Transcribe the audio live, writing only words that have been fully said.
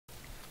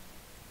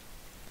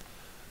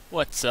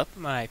What's up,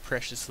 my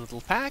precious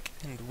little pack,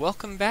 and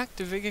welcome back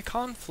to VEGA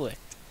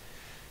Conflict.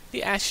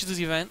 The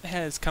Ashes event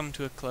has come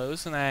to a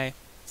close, and I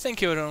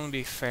think it would only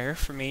be fair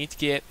for me to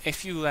get a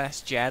few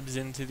last jabs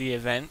into the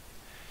event.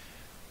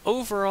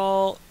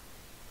 Overall,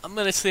 I'm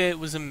going to say it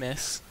was a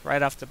miss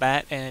right off the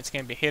bat, and it's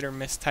going to be a hit or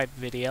miss type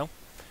video.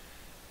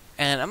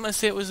 And I'm going to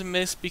say it was a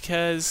miss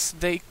because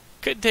they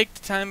could take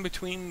the time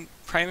between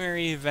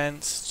primary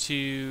events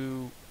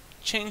to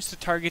change the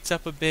targets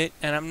up a bit,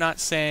 and I'm not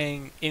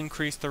saying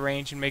increase the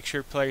range and make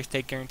sure players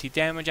take guaranteed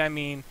damage. I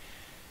mean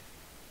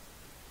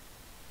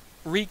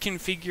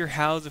reconfigure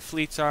how the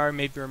fleets are,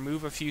 maybe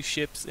remove a few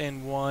ships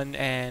in one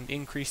and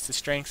increase the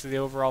strength of the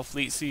overall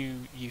fleet so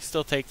you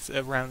still take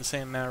around the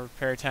same amount of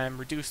repair time,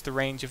 reduce the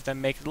range of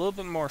them, make it a little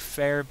bit more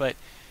fair, but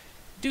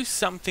do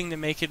something to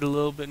make it a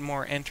little bit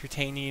more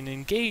entertaining and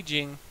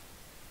engaging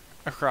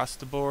across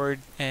the board,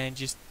 and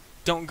just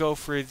don't go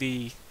for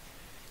the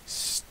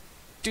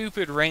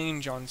stupid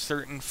range on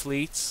certain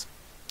fleets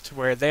to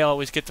where they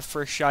always get the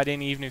first shot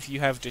in even if you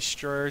have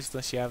destroyers,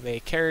 unless you have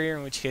a carrier,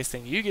 in which case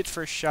then you get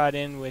first shot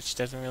in, which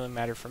doesn't really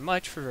matter for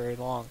much for very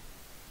long.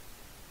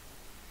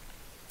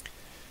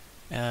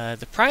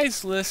 The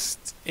prize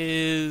list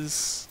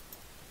is,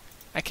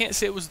 I can't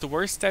say it was the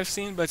worst I've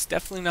seen, but it's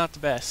definitely not the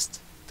best.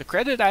 The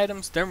credit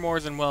items, they're more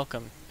than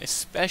welcome,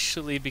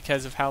 especially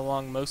because of how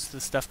long most of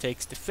the stuff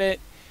takes to fit,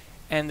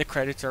 and the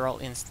credits are all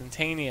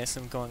instantaneous,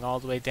 and going all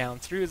the way down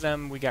through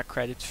them, we got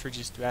credits for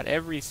just about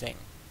everything.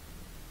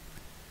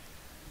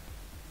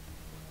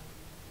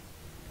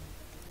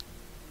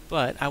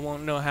 But I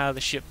won't know how the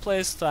ship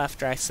plays till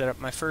after I set up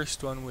my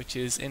first one, which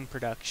is in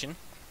production.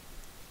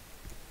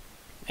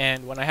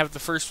 And when I have the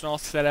first one all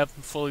set up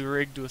and fully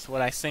rigged with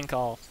what I think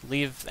I'll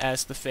leave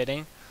as the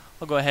fitting,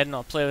 I'll go ahead and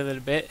I'll play with it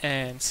a bit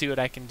and see what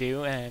I can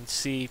do and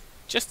see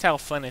just how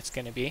fun it's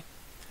going to be.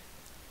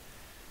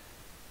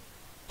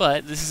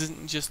 But this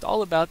isn't just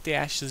all about the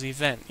Ashes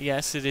event.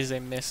 Yes, it is a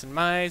miss in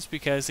my eyes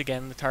because,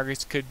 again, the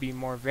targets could be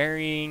more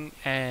varying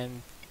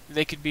and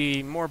they could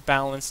be more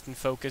balanced and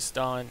focused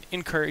on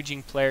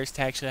encouraging players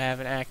to actually have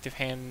an active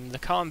hand in the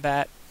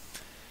combat.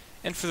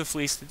 And for the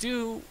fleets to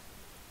do,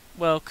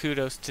 well,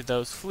 kudos to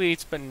those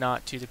fleets, but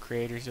not to the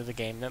creators of the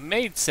game that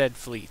made said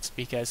fleets,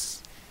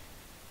 because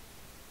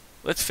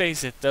let's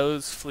face it,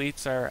 those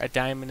fleets are a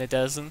dime a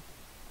dozen.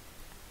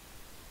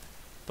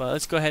 But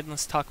let's go ahead and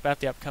let's talk about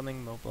the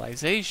upcoming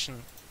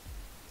Mobilization.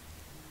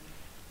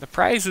 The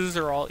prizes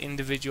are all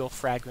individual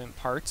fragment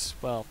parts.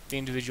 Well, the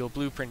individual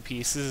blueprint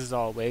pieces, as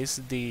always.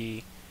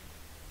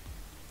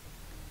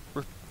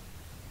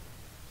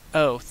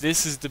 Oh,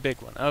 this is the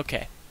big one.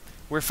 Okay.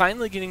 We're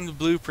finally getting the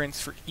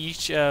blueprints for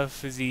each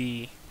of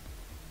the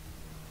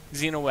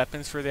Xeno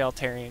weapons for the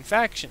Altarian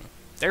faction.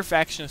 Their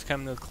faction is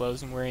coming to a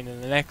close and we're in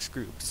the next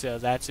group, so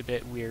that's a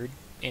bit weird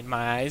in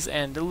my eyes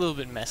and a little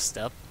bit messed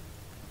up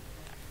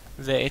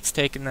that it's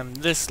taken them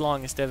this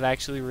long instead of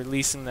actually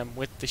releasing them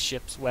with the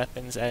ship's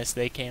weapons as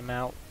they came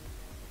out.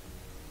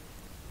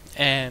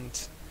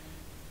 And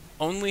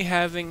only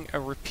having a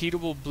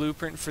repeatable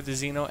blueprint for the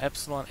Xeno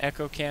Epsilon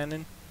Echo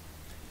Cannon.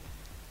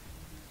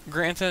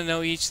 Granted, I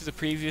know each of the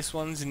previous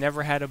ones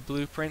never had a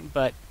blueprint,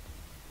 but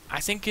I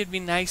think it'd be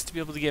nice to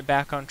be able to get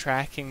back on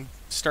track and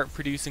start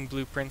producing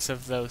blueprints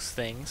of those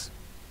things.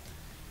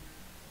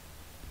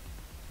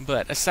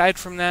 But aside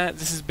from that,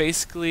 this is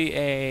basically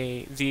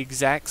the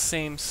exact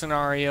same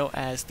scenario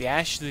as the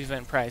Ashes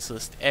event prize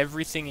list.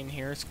 Everything in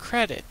here is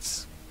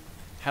credits.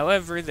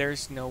 However,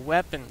 there's no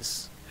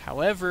weapons.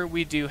 However,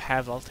 we do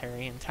have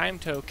Altarian time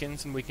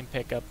tokens, and we can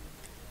pick up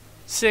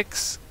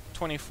 6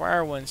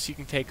 24-hour ones, so you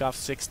can take off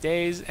 6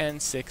 days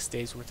and 6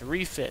 days worth of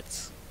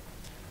refits.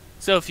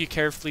 So if you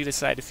carefully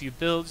decide a few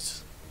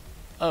builds,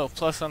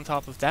 plus on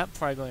top of that,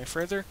 before I go any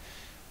further,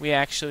 we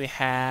actually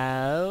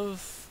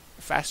have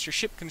faster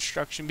ship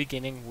construction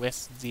beginning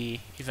with the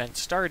event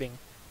starting.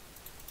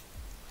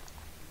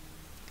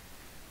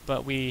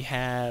 But we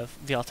have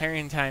the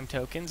Altarian time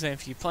tokens, and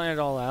if you plan it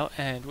all out,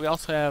 and we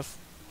also have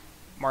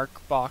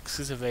mark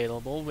boxes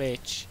available,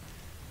 which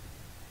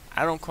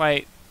I don't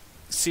quite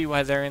see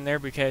why they're in there,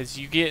 because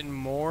you get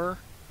more.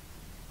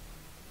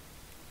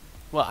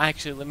 Well,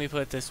 actually, let me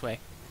put it this way.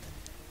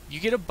 You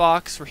get a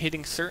box for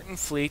hitting certain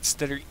fleets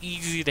that are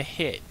easy to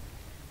hit.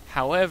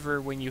 However,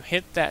 when you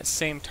hit that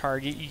same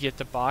target, you get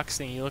the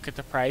box, and you look at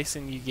the price,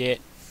 and you get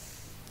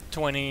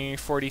 20,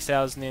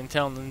 40,000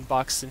 intel, and then the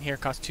box in here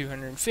costs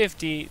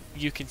 250.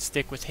 You can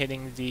stick with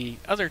hitting the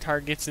other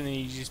targets, and then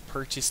you just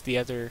purchase the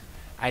other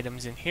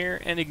items in here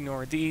and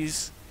ignore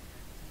these.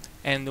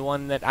 And the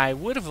one that I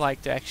would have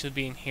liked to actually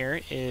be in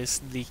here is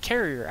the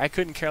carrier. I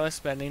couldn't care less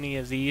about any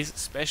of these,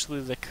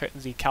 especially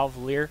the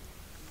Cavalier.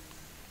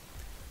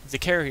 The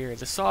carrier,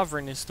 the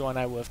Sovereign, is the one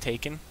I would have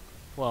taken.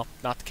 Well,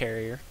 not the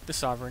carrier, the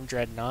Sovereign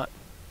Dreadnought.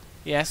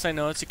 Yes, I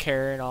know it's a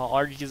carrier, and I'll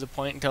argue the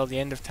point until the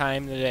end of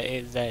time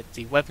that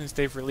the weapons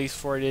they've released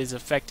for it is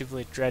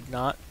effectively a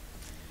Dreadnought.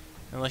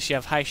 Unless you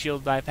have high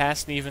shield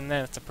bypass, and even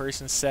then, if the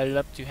person set it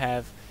up to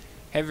have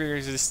heavy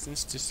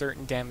resistance to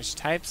certain damage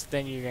types,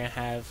 then you're going to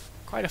have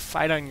quite a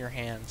fight on your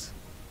hands.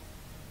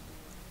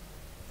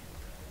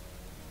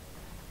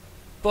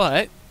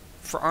 But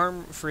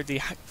for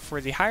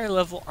the higher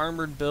level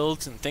armored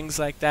builds and things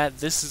like that,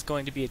 this is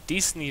going to be a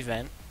decent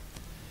event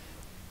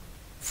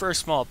for a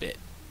small bit.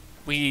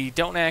 We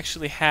don't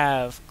actually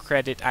have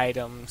credit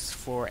items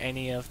for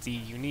any of the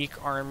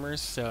unique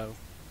armors, so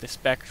the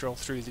spectral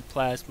through the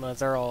plasma,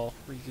 they're all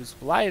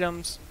reusable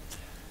items,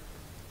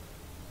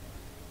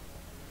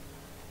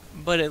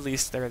 but at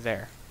least they're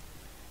there.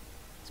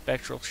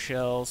 Spectral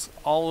shells,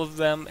 all of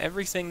them,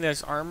 everything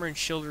that's armor and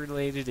shield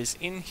related is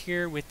in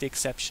here with the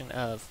exception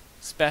of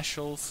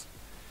specials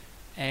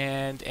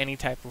and any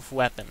type of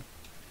weapon.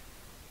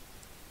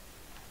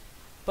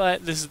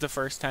 But this is the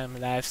first time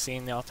that I've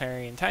seen the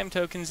Altarian time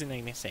tokens in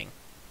anything.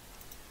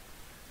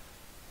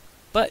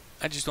 But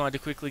I just wanted to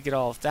quickly get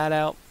all of that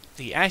out.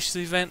 The Ashes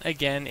event,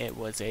 again, it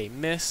was a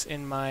miss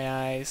in my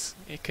eyes.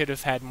 It could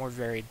have had more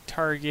varied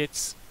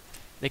targets.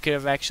 They could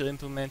have actually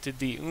implemented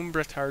the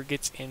Umbra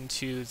targets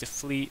into the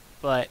fleet,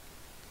 but,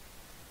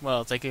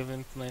 well, they could have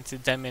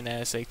implemented them in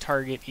as a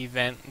target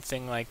event and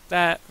thing like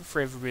that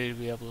for everybody to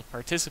be able to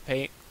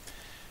participate.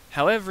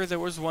 However, there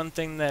was one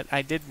thing that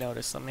I did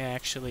notice. Let me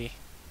actually...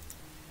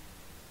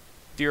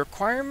 The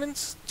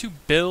requirements to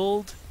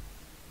build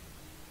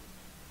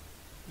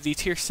the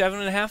tier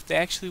 7.5, they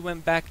actually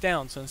went back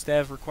down. So instead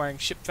of requiring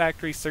Ship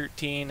Factory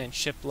 13 and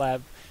Ship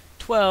Lab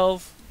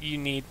 12, you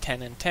need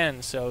 10 and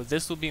 10. So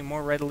this will be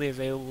more readily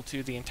available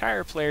to the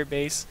entire player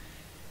base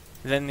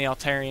than the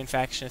Altarian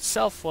faction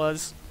itself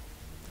was.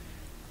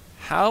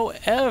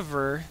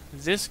 However,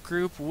 this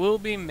group will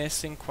be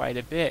missing quite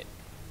a bit.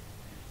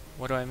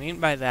 What do I mean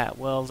by that?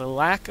 Well, the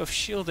lack of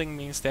shielding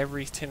means that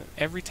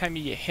every time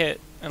you get hit,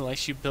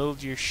 unless you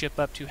build your ship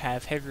up to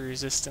have heavy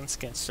resistance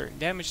against certain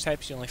damage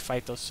types, you only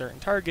fight those certain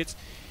targets,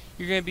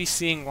 you're going to be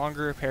seeing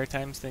longer repair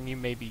times than you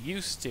may be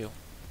used to.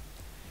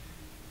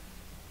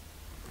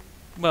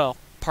 Well,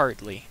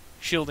 partly.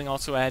 Shielding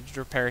also added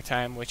repair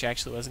time, which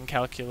actually wasn't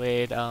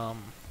calculated the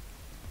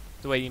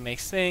way you may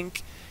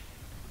think.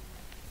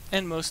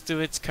 And most of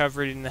it's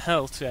covered in the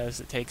health, as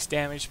it takes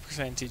damage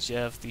percentage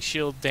of the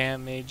shield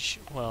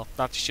damage. Well,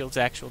 not the shield's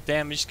actual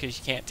damage, because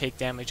you can't take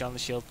damage on the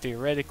shield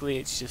theoretically,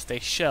 it's just a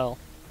shell,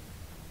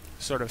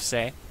 sort of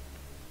say.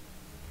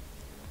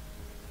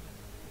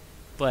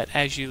 But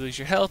as you lose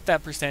your health,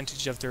 that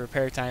percentage of the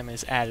repair time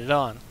is added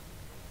on.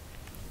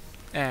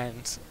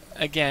 And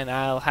again,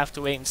 I'll have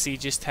to wait and see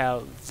just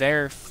how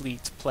their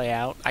fleets play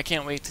out. I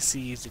can't wait to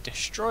see the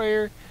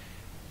destroyer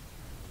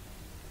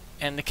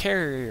and the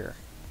carrier.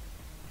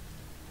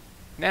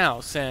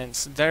 Now,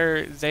 since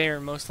they are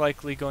most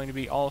likely going to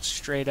be all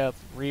straight up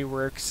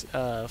reworks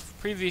of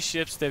previous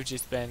ships, they've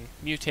just been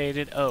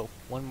mutated. Oh,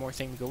 one more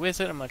thing to go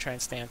with it. I'm going to try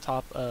and stay on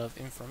top of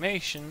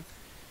information.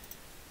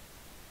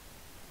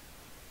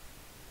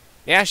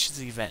 The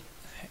Ashes event.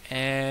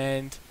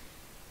 And,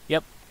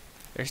 yep,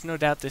 there's no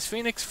doubt this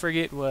Phoenix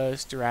frigate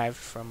was derived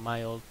from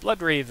my old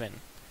Blood Raven.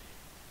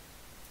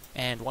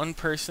 And one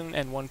person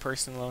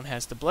alone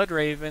has the Blood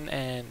Raven,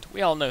 and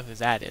we all know who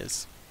that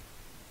is.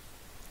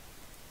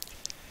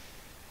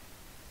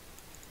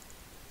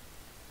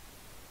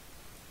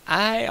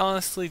 I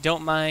honestly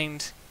don't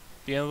mind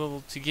being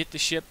able to get the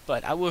ship,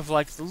 but I would have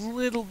liked a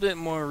little bit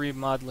more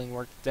remodeling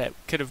work that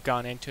could have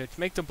gone into it to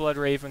make the Blood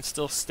Raven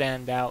still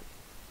stand out.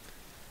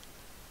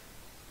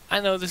 I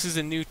know this is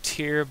a new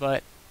tier,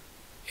 but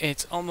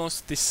it's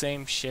almost the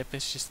same ship,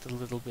 it's just a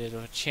little bit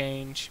of a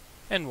change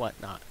and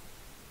whatnot.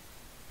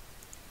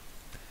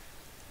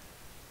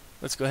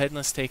 Let's go ahead and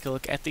let's take a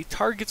look at the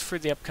targets for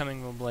the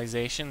upcoming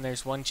mobilization.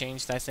 There's one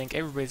change that I think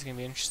everybody's going to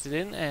be interested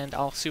in, and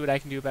I'll see what I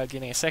can do about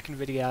getting a second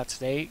video out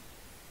today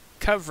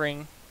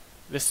covering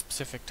this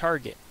specific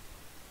target.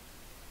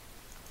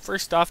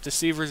 First off,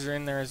 deceivers are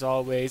in there as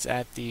always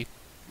at the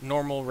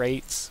normal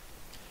rates,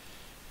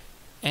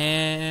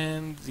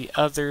 and the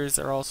others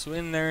are also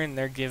in there, and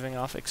they're giving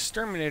off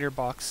exterminator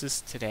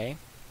boxes today,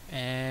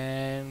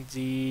 and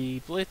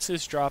the blitz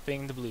is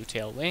dropping the blue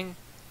tail wing.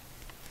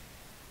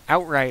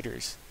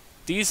 Outriders.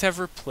 These have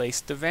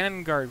replaced the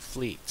Vanguard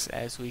fleets,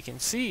 as we can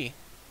see.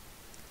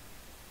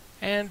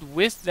 And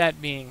with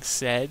that being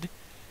said,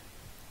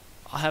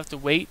 I'll have to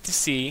wait to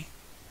see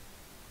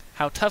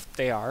how tough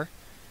they are.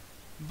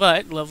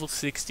 But level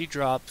 60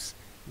 drops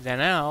the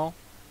now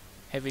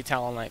heavy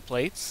talonite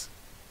plates.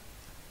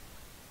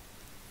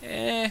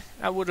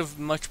 I would have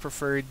much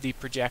preferred the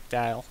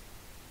projectile.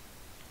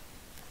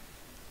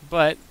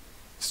 But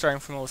starting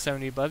from level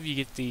 70 above, you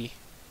get the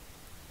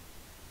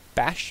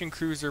Bastion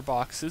Cruiser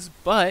boxes,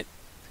 but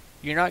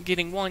you're not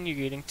getting one, you're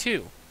getting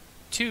two.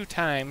 2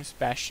 times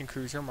Bastion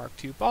Cruiser Mark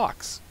II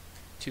box.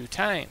 2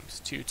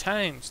 times, 2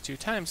 times, 2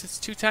 times. It's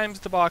 2 times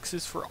the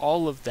boxes for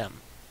all of them.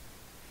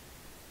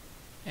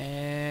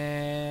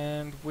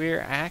 And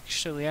we're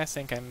actually, I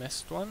think I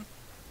missed one.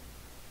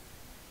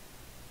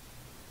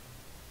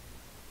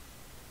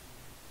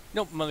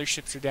 Nope,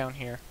 motherships are down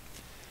here.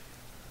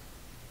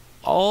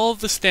 All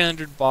the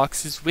standard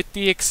boxes, with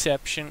the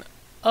exception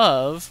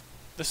of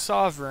the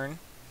Sovereign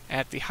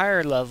at the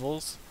higher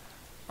levels,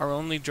 are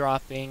only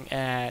dropping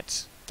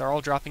at, they're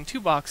all dropping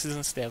 2 boxes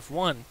instead of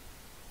 1.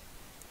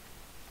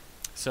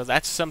 So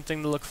that's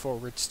something to look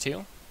forwards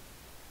to.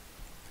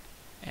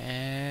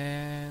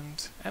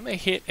 And I may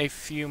hit a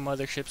few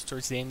motherships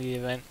towards the end of the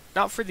event.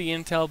 Not for the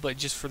intel, but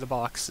just for the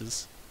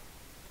boxes.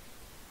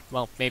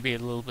 Well, maybe a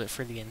little bit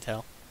for the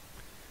intel.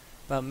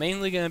 But I'm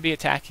mainly going to be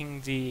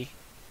attacking the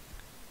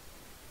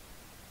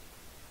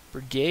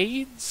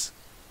brigades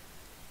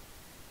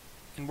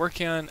and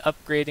working on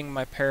upgrading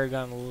my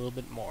Paragon a little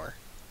bit more.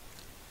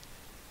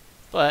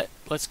 But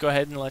let's go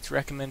ahead and let's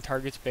recommend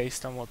targets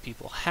based on what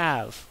people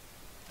have.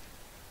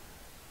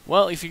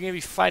 Well, if you're going to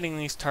be fighting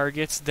these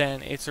targets,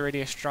 then it's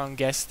already a strong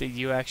guess that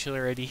you actually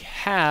already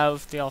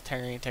have the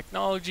Altarian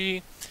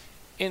technology,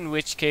 in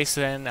which case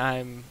then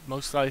I'm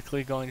most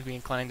likely going to be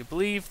inclined to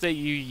believe that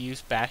you use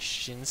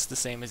bastions the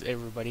same as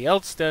everybody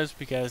else does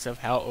because of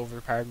how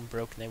overpowered and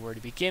broken they were to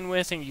begin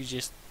with, and you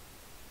just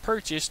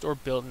purchased or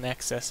built in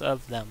excess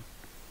of them.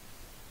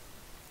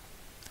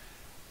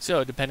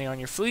 So, depending on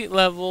your fleet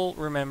level,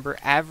 remember,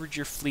 average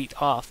your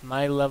fleet off.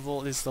 My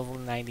level is level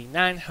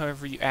 99,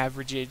 however you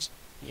average it...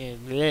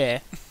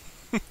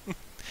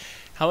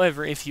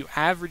 However, if you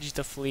average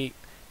the fleet,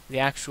 the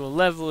actual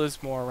level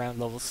is more around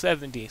level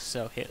 70.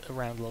 So, hit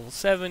around level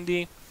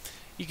 70.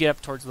 You get up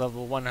towards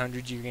level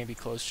 100, you're going to be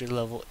closer to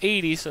level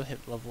 80, so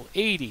hit level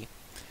 80.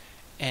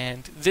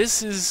 And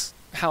this is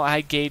how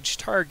I gauge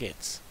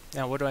targets.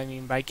 Now, what do I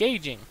mean by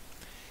gauging?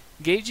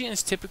 Gauging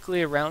is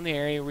typically around the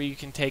area where you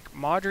can take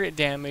moderate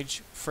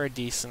damage for a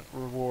decent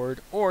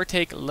reward, or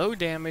take low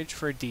damage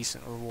for a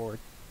decent reward.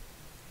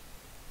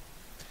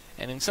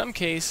 And in some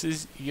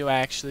cases, you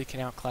actually can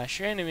outclass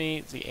your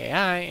enemy, the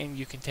AI, and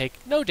you can take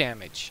no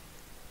damage.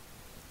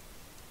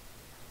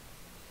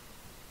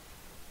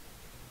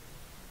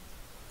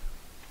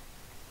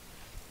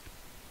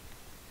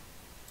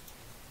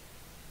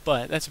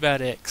 But that's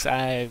about it, 'cause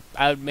I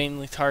would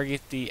mainly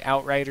target the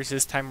Outriders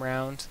this time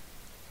around.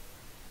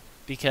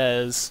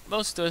 Because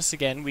most of us,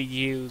 again, we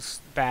use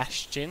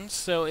bastions,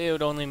 so it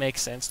would only make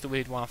sense that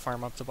we'd want to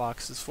farm up the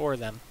boxes for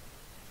them.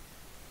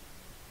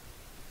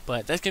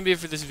 But that's going to be it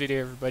for this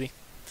video, everybody.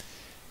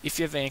 If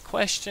you have any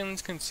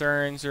questions,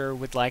 concerns, or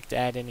would like to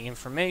add any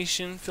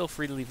information, feel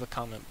free to leave a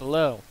comment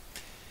below.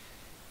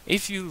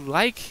 If you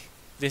like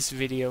this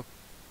video,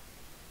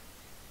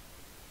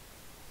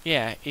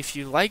 if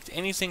you liked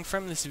anything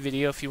from this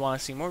video, if you want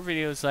to see more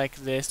videos like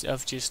this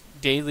of just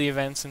daily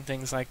events and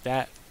things like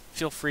that,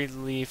 feel free to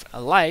leave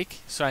a like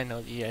so I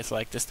know that you guys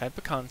like this type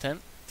of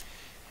content.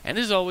 And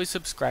as always,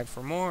 subscribe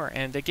for more.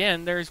 And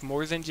again, there's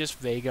more than just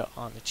Vega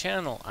on the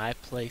channel. I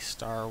play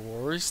Star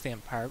Wars, The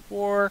Empire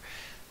War.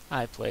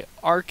 I play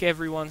Ark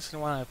every once in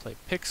a while. I play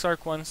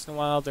Pixark once in a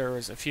while. There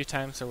was a few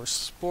times there was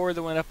Spore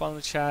that went up on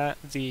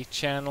the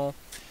channel.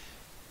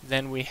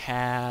 Then we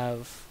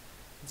have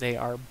They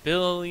Are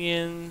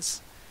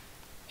Billions.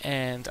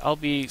 And I'll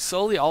be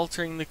slowly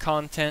altering the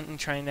content and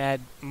trying to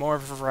add more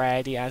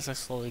variety as I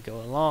slowly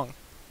go along.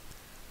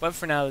 But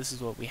for now, this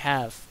is what we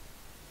have.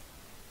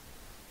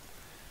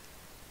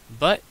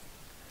 But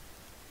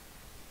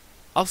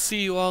I'll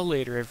see you all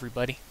later,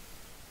 everybody.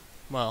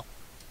 Well,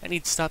 I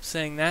need to stop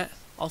saying that.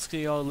 I'll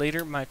see you all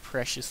later, my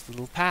precious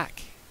little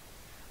pack.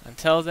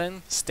 Until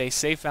then, stay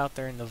safe out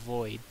there in the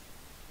void.